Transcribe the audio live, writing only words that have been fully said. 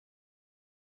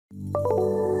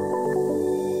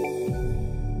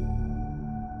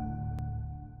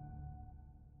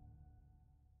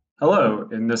Hello,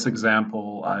 in this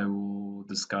example, I will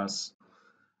discuss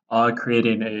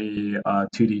creating a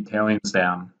 2D tailings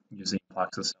dam using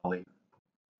PLAXIS LE.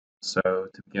 So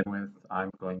to begin with,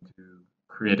 I'm going to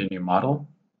create a new model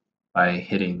by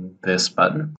hitting this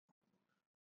button.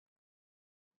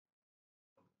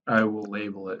 I will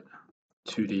label it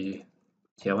 2D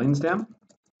tailings dam.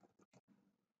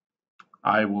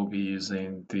 I will be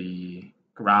using the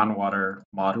groundwater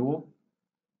module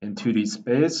in 2D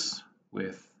space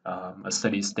with a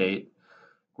steady state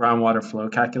groundwater flow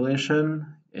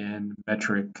calculation in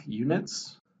metric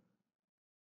units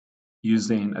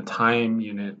using a time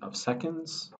unit of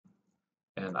seconds,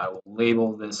 and I will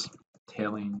label this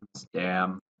tailings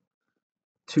dam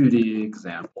 2D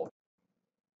example.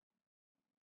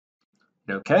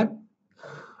 Okay.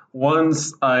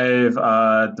 Once I've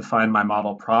defined my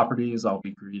model properties, I'll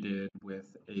be greeted with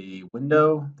a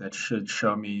window that should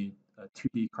show me a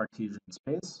 2D Cartesian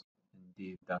space.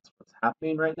 Indeed, that's what's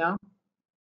happening right now.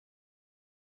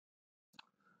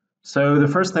 So the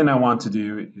first thing I want to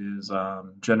do is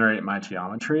generate my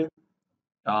geometry.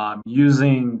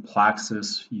 Using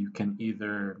PLAXIS, you can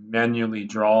either manually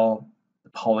draw the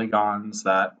polygons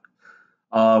that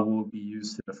will be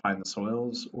used to define the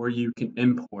soils, or you can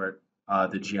import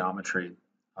the geometry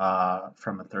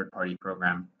from a third-party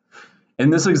program. In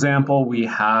this example, we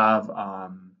have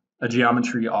a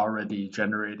geometry already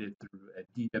generated through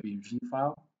a DWG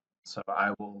file, so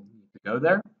I will need to go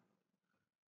there.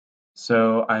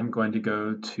 So I'm going to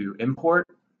go to Import,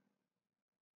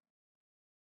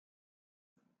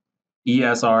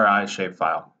 ESRI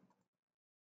shapefile.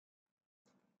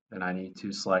 Then I need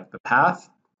to select the path.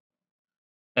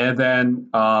 And then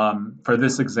for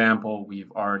this example,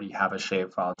 we've already have a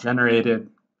shapefile generated.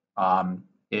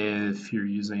 If you're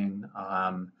using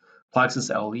PLAXIS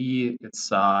LE,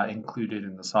 it's included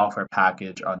in the software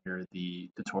package under the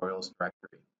tutorials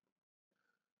directory.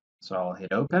 So I'll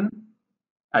hit open.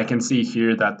 I can see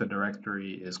here that the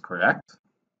directory is correct.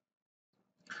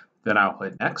 Then I'll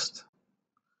hit next.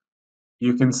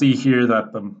 You can see here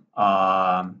that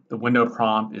the window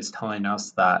prompt is telling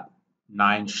us that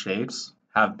 9 shapes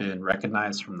have been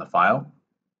recognized from the file.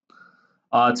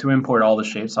 To import all the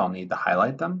shapes, I'll need to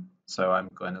highlight them. So I'm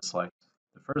going to select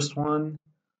the first one,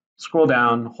 scroll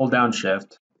down, hold down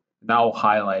Shift, and that will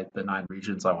highlight the 9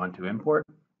 regions I want to import.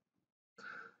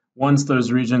 Once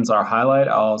those regions are highlighted,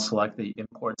 I'll select the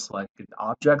Import Selected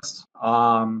Objects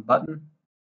button.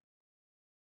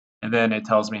 And then it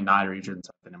tells me 9 regions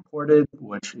have been imported,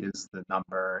 which is the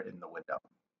number in the window.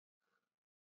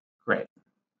 Great.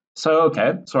 So,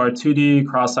 okay, so our 2D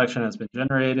cross-section has been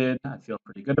generated. I feel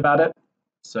pretty good about it.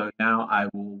 So now I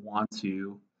will want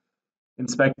to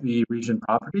inspect the region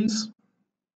properties.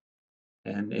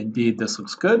 And indeed, this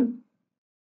looks good.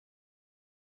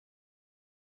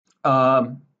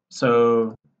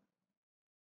 So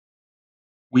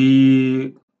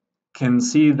we can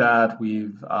see that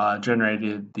we've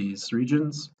generated these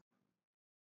regions.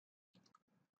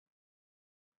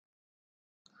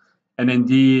 And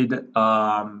indeed,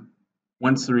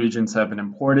 once the regions have been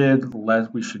imported,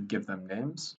 we should give them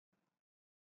names.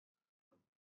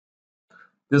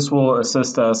 This will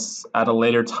assist us at a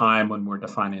later time when we're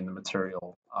defining the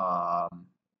material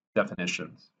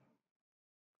definitions.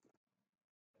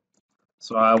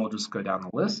 So I will just go down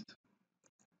the list.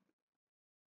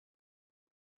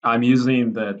 I'm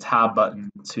using the tab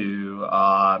button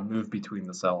to move between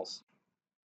the cells.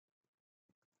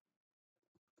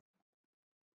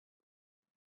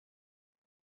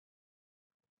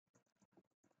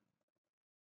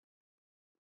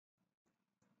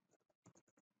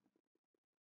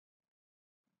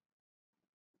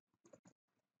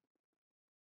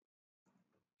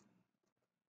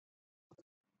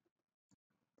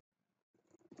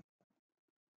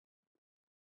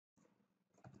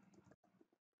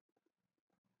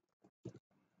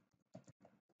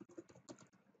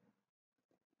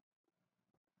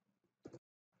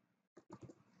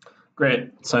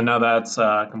 Great, so now that's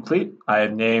complete. I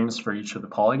have names for each of the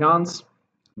polygons.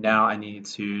 Now I need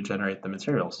to generate the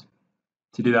materials.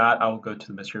 To do that, I will go to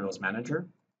the Materials Manager.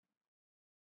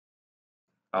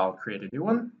 I'll create a new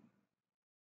one.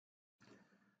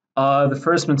 The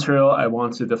first material I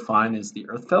want to define is the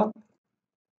earth fill.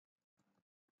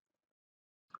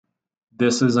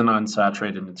 This is an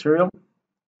unsaturated material.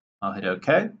 I'll hit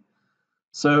OK.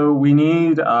 So we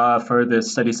need, for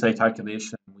this steady state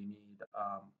calculation, we need,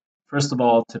 first of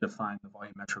all, to define the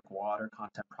volumetric water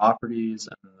content properties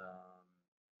and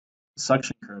the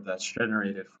suction curve that's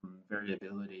generated from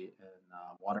variability in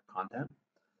water content.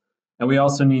 And we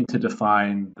also need to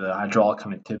define the hydraulic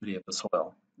conductivity of the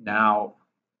soil. Now,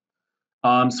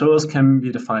 soils can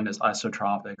be defined as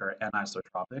isotropic or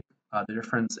anisotropic. The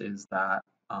difference is that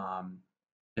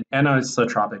in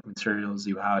anisotropic materials,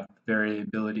 you have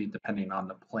variability depending on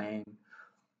the plane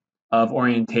of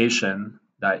orientation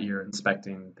that you're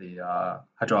inspecting the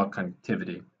hydraulic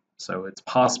conductivity. So it's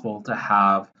possible to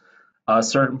have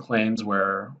certain planes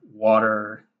where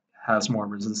water has more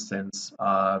resistance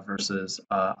versus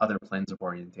other planes of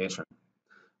orientation.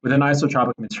 With an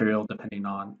isotropic material, depending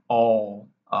on all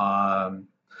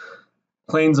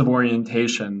planes of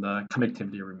orientation, the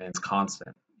conductivity remains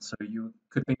constant. So you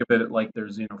could think of it like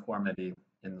there's uniformity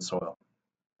in the soil.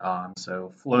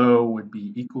 So flow would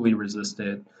be equally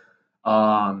resisted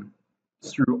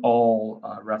through all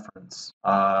reference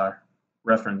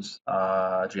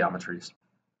geometries.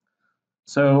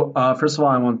 So first of all,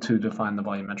 I want to define the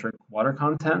volumetric water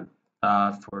content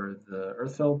for the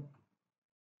earth fill.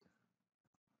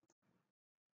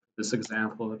 This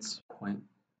example, it's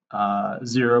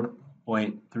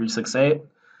 0.368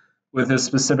 with a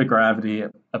specific gravity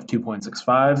of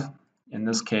 2.65. In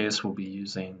this case, we'll be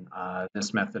using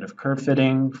this method of curve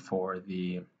fitting for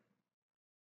the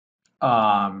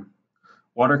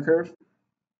water curve.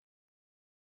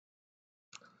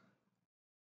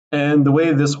 And the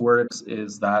way this works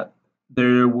is that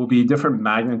there will be different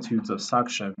magnitudes of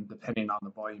suction depending on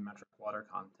the volumetric water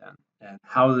content. And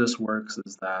how this works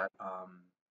is that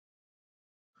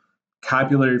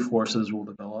capillary forces will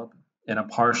develop in a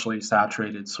partially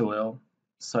saturated soil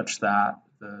such that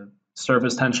the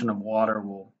surface tension of water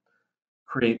will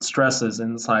create stresses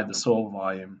inside the soil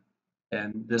volume.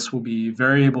 And this will be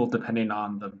variable depending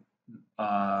on the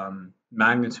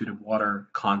magnitude of water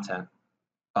content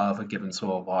of a given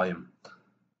soil volume.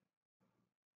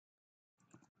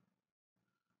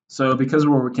 So because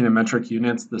we're working in metric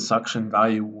units, the suction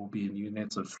value will be in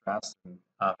units of stress in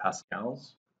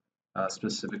pascals,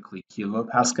 specifically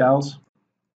kilopascals.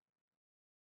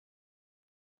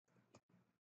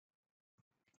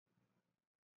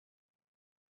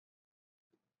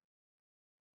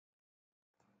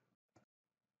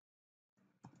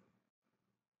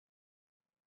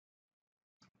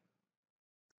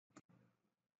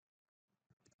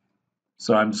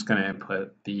 So I'm just going to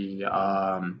input the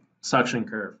suction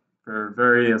curve for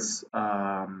various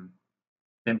inputs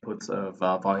of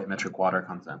volumetric water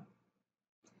content.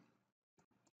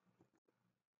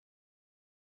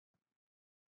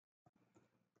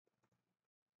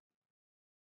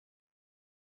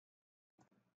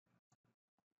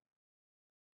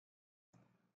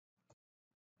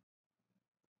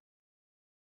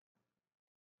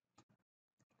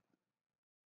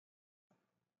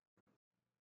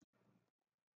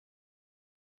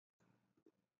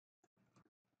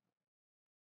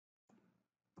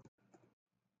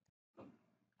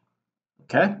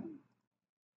 Okay.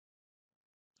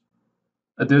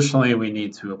 Additionally, we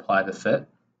need to apply the fit.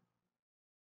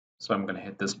 So I'm going to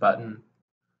hit this button,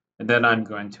 and then I'm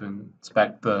going to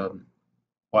inspect the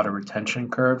water retention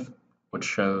curve, which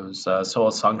shows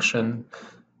soil suction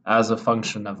as a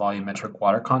function of volumetric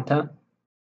water content.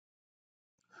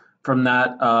 From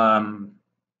that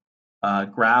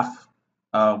graph,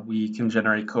 we can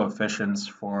generate coefficients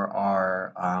for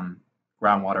our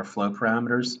groundwater flow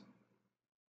parameters.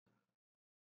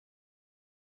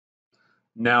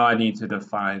 Now I need to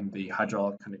define the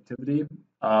hydraulic conductivity.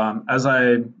 As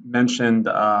I mentioned,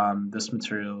 this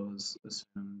material is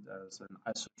assumed as an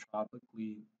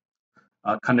isotropically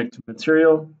conductive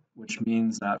material, which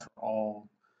means that for all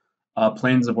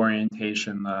planes of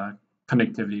orientation, the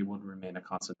conductivity would remain a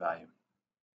constant value.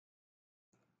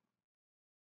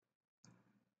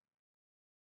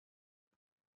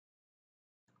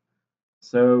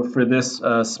 So for this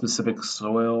specific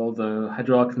soil, the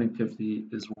hydraulic conductivity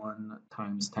is 1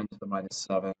 times 10 to the minus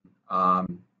 7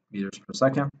 meters per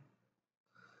second.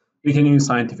 We can use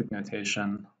scientific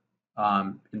notation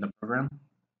in the program.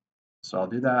 So I'll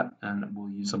do that, and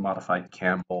we'll use a modified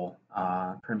Campbell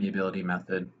permeability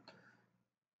method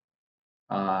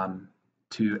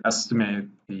to estimate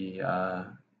the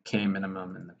K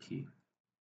minimum and the P.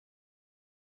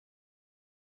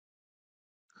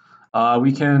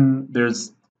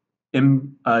 There's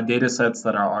data sets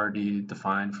that are already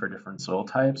defined for different soil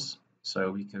types.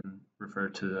 So we can refer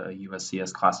to a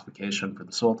USCS classification for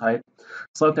the soil type,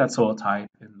 select that soil type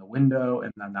in the window,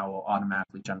 and then that will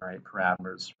automatically generate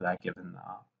parameters for that given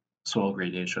soil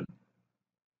gradation.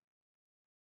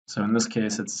 So in this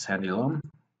case, it's sandy loam.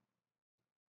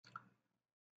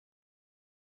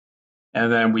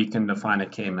 And then we can define a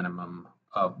K minimum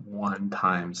of 1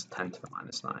 times 10 to the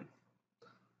minus 9.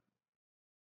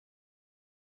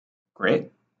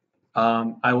 Great.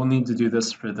 I will need to do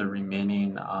this for the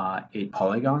remaining 8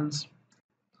 polygons.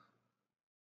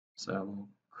 So we'll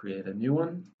create a new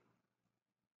one.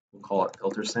 We'll call it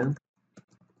filter sand.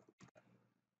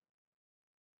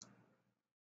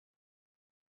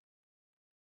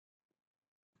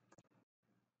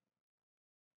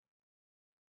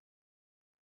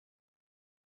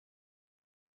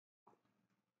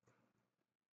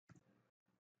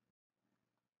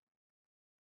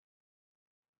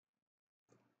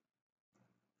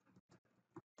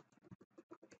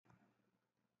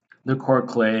 The core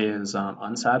clay is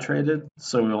unsaturated,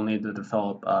 so we'll need to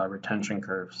develop retention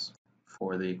curves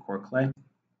for the core clay.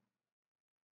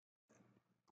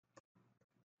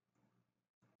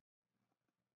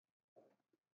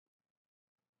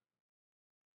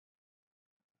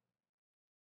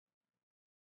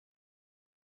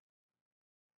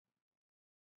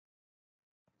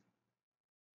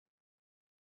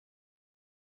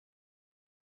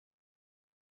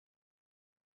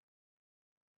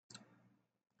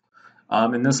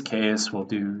 In this case,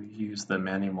 we'll use the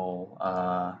manual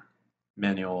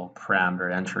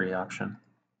parameter entry option.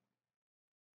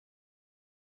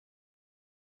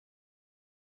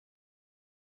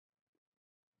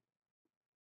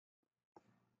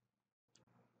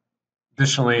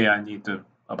 Additionally, I need to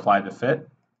apply the fit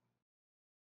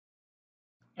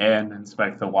and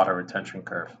inspect the water retention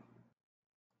curve.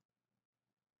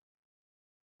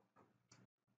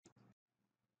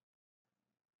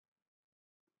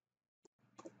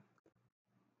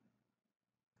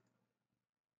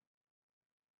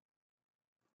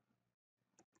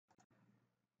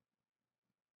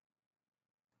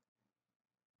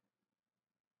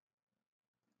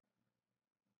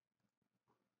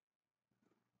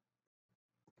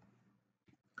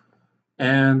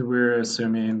 And we're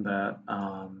assuming that,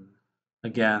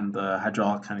 again, the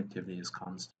hydraulic connectivity is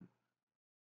constant.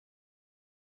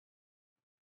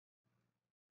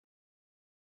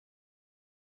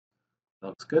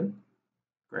 Looks good.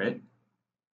 Great.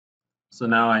 So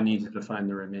now I need to define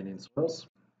the remaining soils.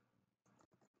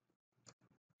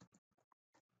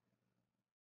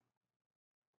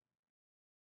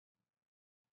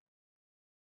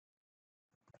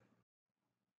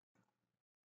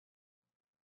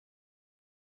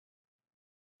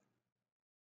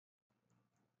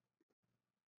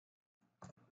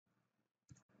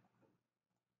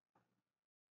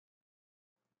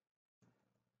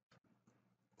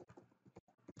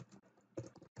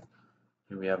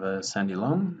 Here we have a sandy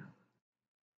loam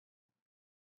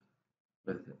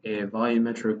with a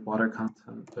volumetric water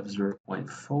content of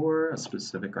 0.4, a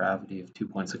specific gravity of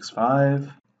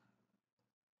 2.65,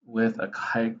 with a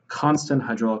constant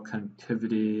hydraulic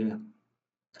conductivity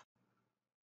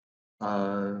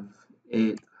of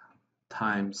 8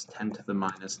 times 10 to the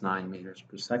minus 9 meters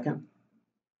per second.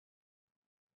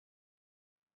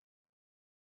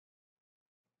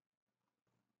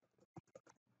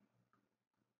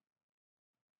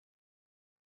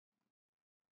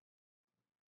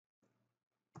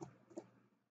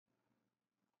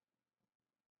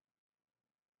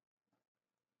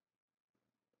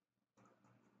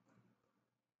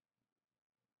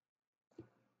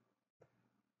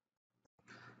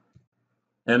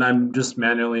 And I'm just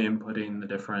manually inputting the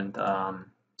different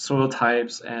soil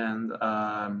types and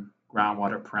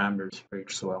groundwater parameters for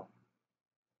each soil.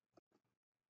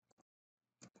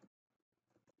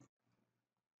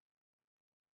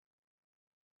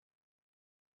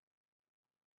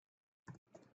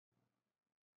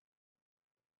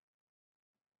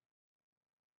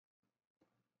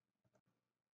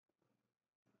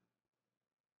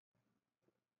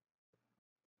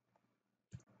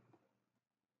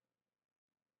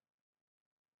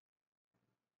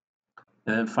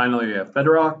 And then finally, we have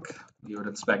bedrock. You would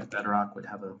expect bedrock would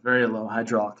have a very low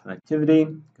hydraulic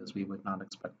connectivity because we would not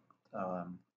expect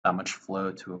that much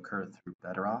flow to occur through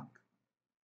bedrock.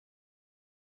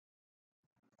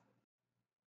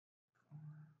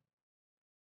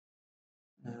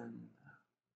 And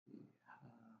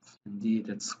indeed,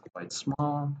 it's quite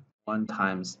small, 1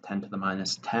 times 10 to the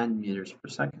minus 10 meters per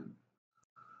second.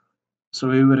 So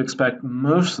we would expect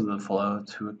most of the flow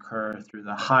to occur through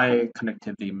the high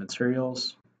connectivity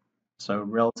materials. So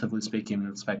relatively speaking, we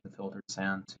expect the filtered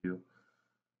sand to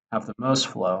have the most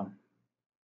flow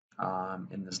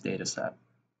in this data set.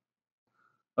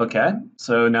 Okay,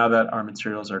 so now that our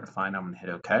materials are defined, I'm going to hit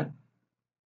OK. I'm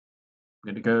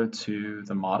going to go to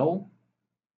the model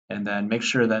and then make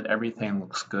sure that everything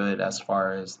looks good as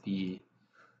far as the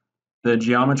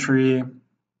geometry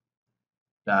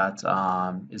that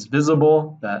is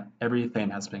visible, that everything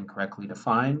has been correctly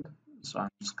defined. So I'm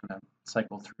just going to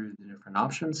cycle through the different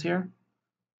options here.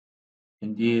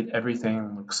 Indeed,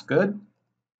 everything looks good.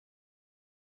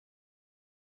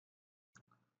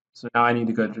 So now I need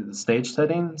to go to the stage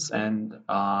settings and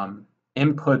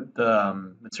input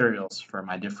the materials for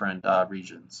my different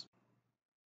regions.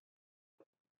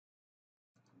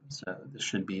 So this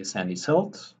should be a sandy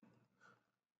silt.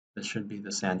 This should be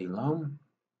the sandy loam.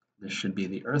 This should be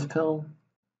the earth fill.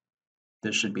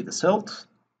 This should be the silt.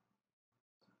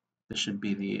 This should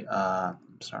be the,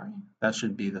 that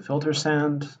should be the filter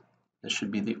sand. This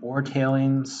should be the ore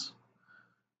tailings.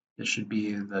 This should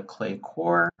be the clay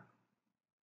core.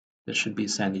 This should be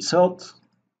sandy silt.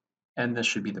 And this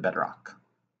should be the bedrock.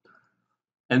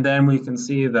 And then we can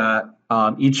see that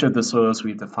each of the soils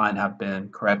we've defined have been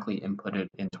correctly inputted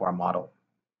into our model.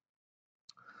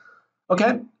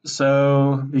 Okay,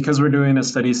 so because we're doing a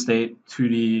steady state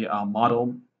 2D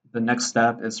model, the next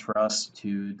step is for us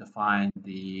to define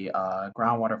the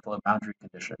groundwater flow boundary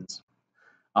conditions.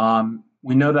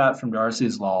 We know that from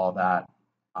Darcy's law that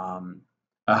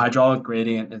a hydraulic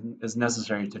gradient is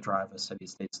necessary to drive a steady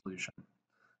state solution.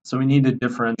 So we need a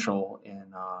differential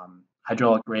in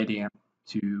hydraulic gradient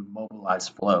to mobilize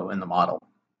flow in the model.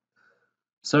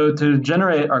 So to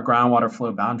generate our groundwater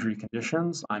flow boundary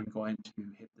conditions, I'm going to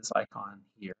hit this icon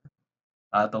here,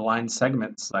 the line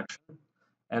segment selection,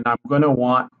 and I'm going to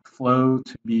want flow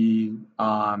to be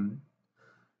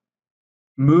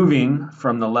moving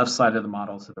from the left side of the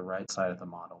model to the right side of the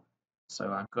model.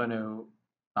 So I'm going to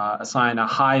assign a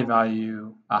high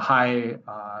value, a high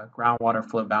groundwater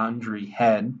flow boundary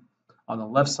head on the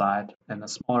left side and a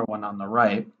smaller one on the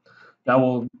right. That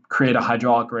will create a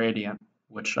hydraulic gradient,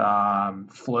 which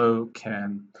flow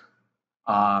can,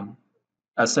 a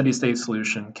steady state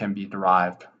solution can be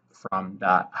derived from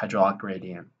that hydraulic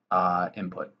gradient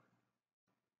input.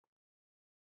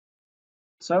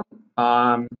 So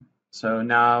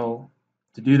now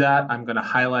to do that, I'm going to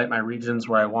highlight my regions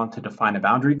where I want to define a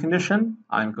boundary condition.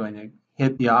 I'm going to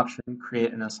hit the option,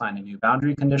 create and assign a new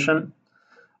boundary condition.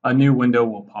 A new window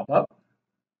will pop up.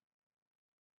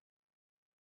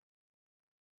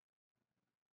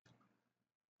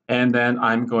 And then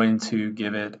I'm going to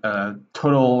give it a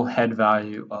total head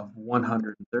value of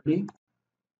 130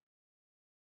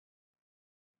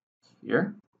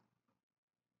 here.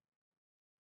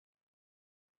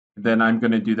 Then I'm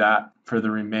going to do that for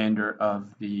the remainder of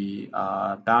the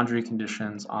boundary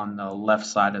conditions on the left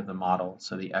side of the model,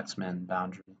 so the X-Men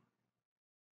boundary.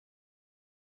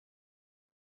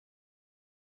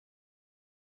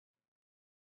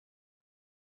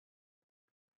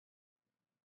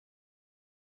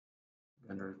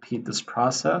 I'm going to repeat this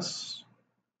process.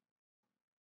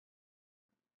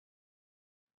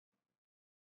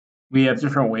 We have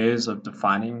different ways of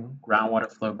defining groundwater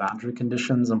flow boundary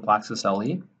conditions in PLAXIS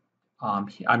LE.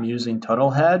 I'm using total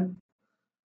head,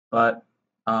 but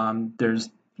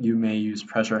you may use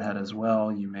pressure head as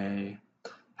well. You may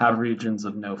have regions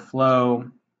of no flow.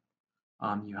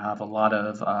 You have a lot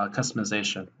of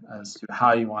customization as to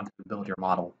how you want to build your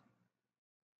model.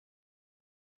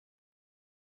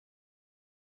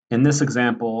 In this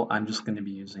example, I'm just going to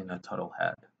be using a total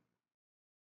head.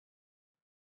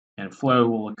 And flow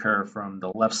will occur from the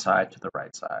left side to the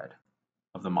right side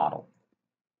of the model.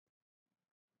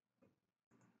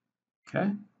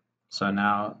 Okay, so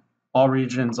now all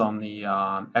regions on the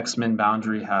X-Men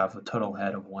boundary have a total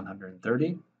head of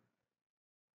 130.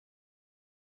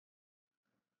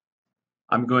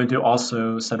 I'm going to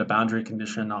also set a boundary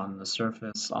condition on the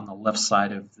surface on the left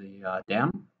side of the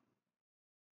dam.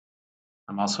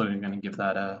 I'm also going to give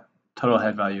that a total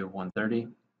head value of 130.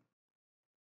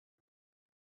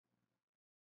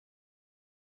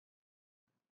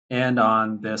 And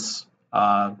on this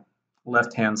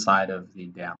left-hand side of the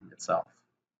dam itself,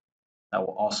 that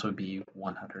will also be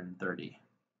 130.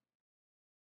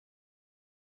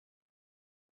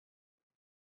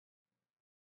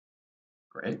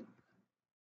 Great.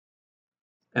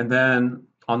 And then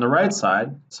on the right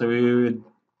side, so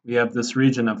we have this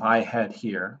region of high head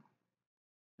here.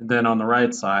 And then on the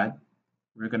right side,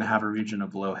 we're going to have a region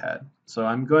of low head. So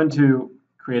I'm going to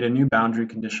create a new boundary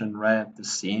condition right at the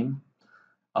seam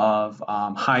of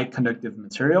high conductive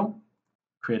material.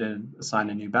 Assign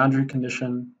a new boundary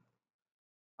condition.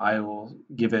 I will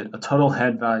give it a total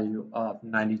head value of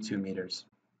 92 meters.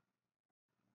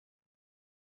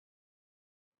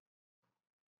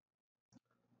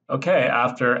 Okay,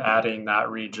 after adding that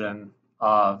region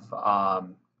of a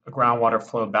groundwater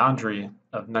flow boundary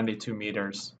of 92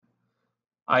 meters,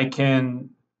 I can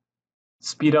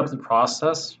speed up the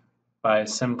process by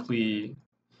simply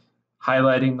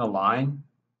highlighting the line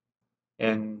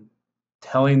and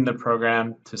telling the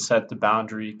program to set the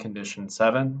boundary condition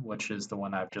 7, which is the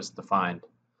one I've just defined.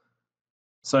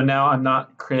 So now I'm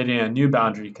not creating a new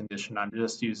boundary condition, I'm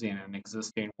just using an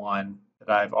existing one that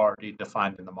I've already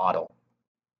defined in the model.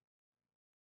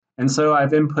 And so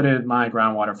I've inputted my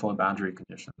groundwater flow boundary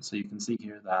condition. So you can see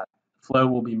here that flow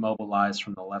will be mobilized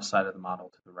from the left side of the model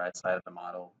to the right side of the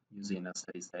model using a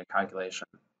steady state calculation.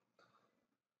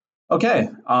 Okay,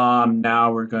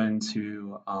 now we're going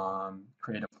to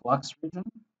create a flux region.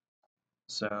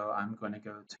 So I'm going to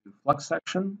go to flux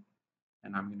section,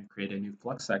 and I'm going to create a new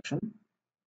flux section.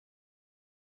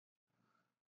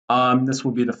 This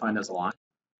will be defined as a line.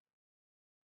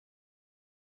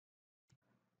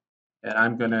 And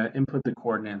I'm going to input the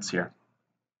coordinates here.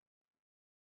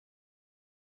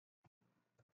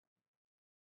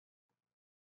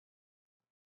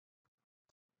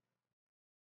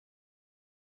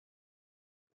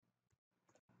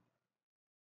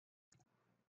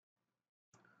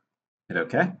 Hit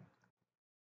OK.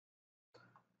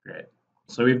 Great.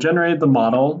 So we've generated the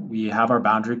model, we have our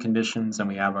boundary conditions, and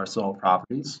we have our soil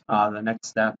properties. The next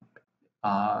step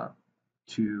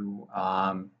to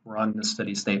run the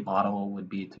steady state model would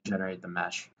be to generate the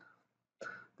mesh.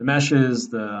 The mesh is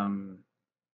the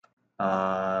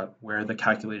where the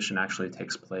calculation actually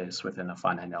takes place within a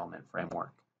finite element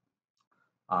framework.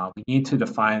 We need to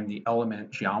define the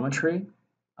element geometry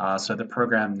so the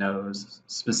program knows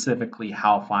specifically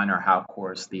how fine or how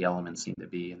coarse the elements need to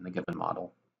be in the given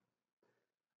model.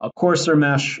 A coarser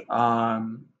mesh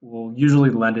will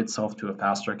usually lend itself to a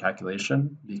faster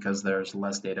calculation because there's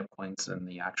less data points in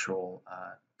the actual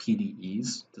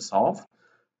PDEs to solve,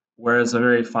 whereas a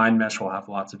very fine mesh will have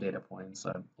lots of data points,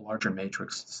 a larger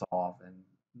matrix to solve, and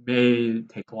may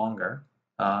take longer,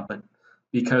 but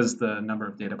because the number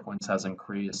of data points has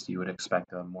increased, you would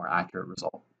expect a more accurate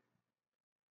result.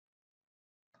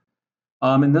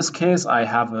 In this case, I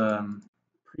have a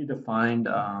predefined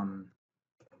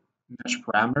mesh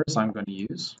parameters I'm going to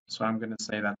use. So I'm going to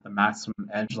say that the maximum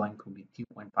edge length will be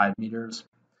 2.5 meters.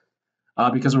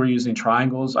 Because we're using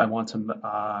triangles, I want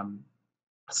to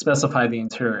specify the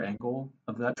interior angle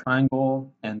of that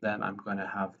triangle, and then I'm going to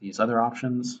have these other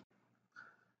options.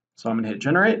 So I'm going to hit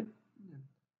generate,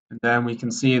 and then we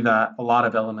can see that a lot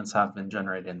of elements have been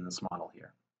generated in this model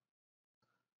here.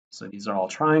 So these are all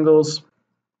triangles.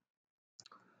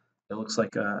 It looks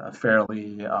like a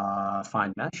fairly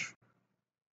fine mesh.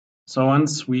 So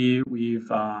once we've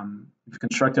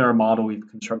constructed our model, we've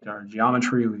constructed our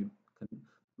geometry,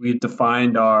 we've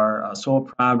defined our soil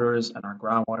parameters and our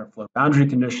groundwater flow boundary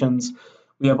conditions,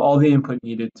 we have all the input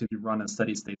needed to run a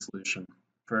steady state solution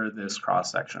for this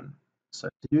cross section. So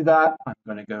to do that, I'm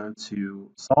going to go to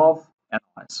solve,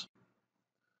 analyze.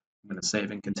 I'm going to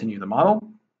save and continue the model.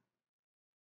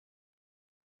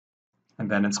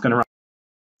 And then it's going to run.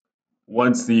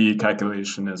 Once the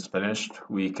calculation is finished,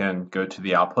 we can go to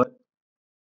the output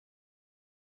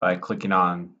by clicking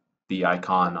on the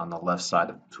icon on the left side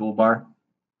of the toolbar.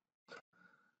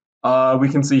 We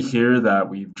can see here that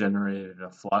we've generated a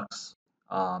flux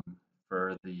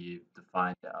for the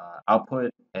defined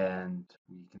output, and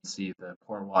we can see the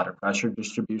pore water pressure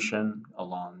distribution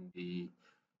along the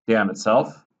dam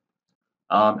itself.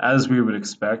 As we would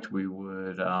expect, we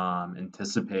would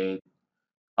anticipate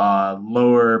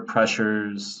lower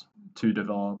pressures to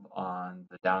develop on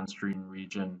the downstream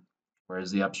region,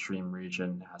 whereas the upstream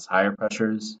region has higher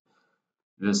pressures.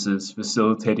 This is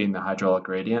facilitating the hydraulic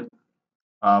gradient.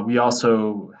 We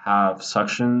also have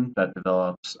suction that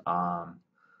develops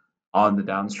on the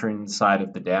downstream side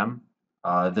of the dam.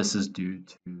 This is due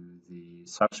to the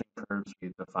suction curves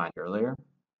we defined earlier.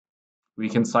 We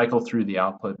can cycle through the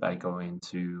output by going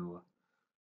to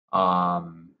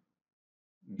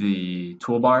the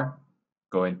toolbar,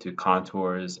 going to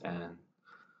contours, and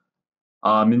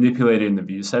manipulating the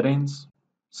view settings.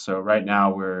 So right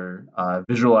now we're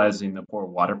visualizing the pore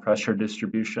water pressure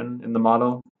distribution in the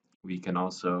model. We can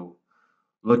also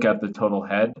look at the total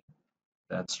head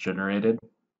that's generated,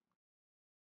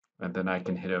 and then I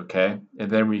can hit OK.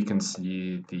 And then we can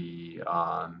see the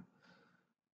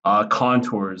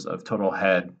contours of total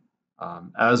head.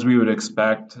 As we would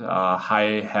expect,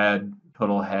 high head,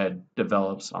 total head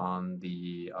develops on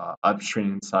the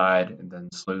upstream side and then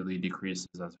slowly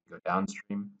decreases as we go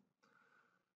downstream.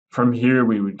 From here,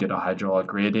 we would get a hydraulic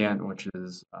gradient, which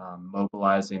is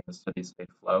mobilizing the steady state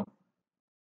flow.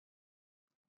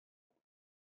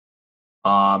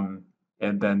 And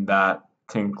then that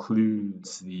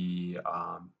concludes the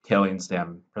tailings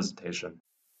dam presentation.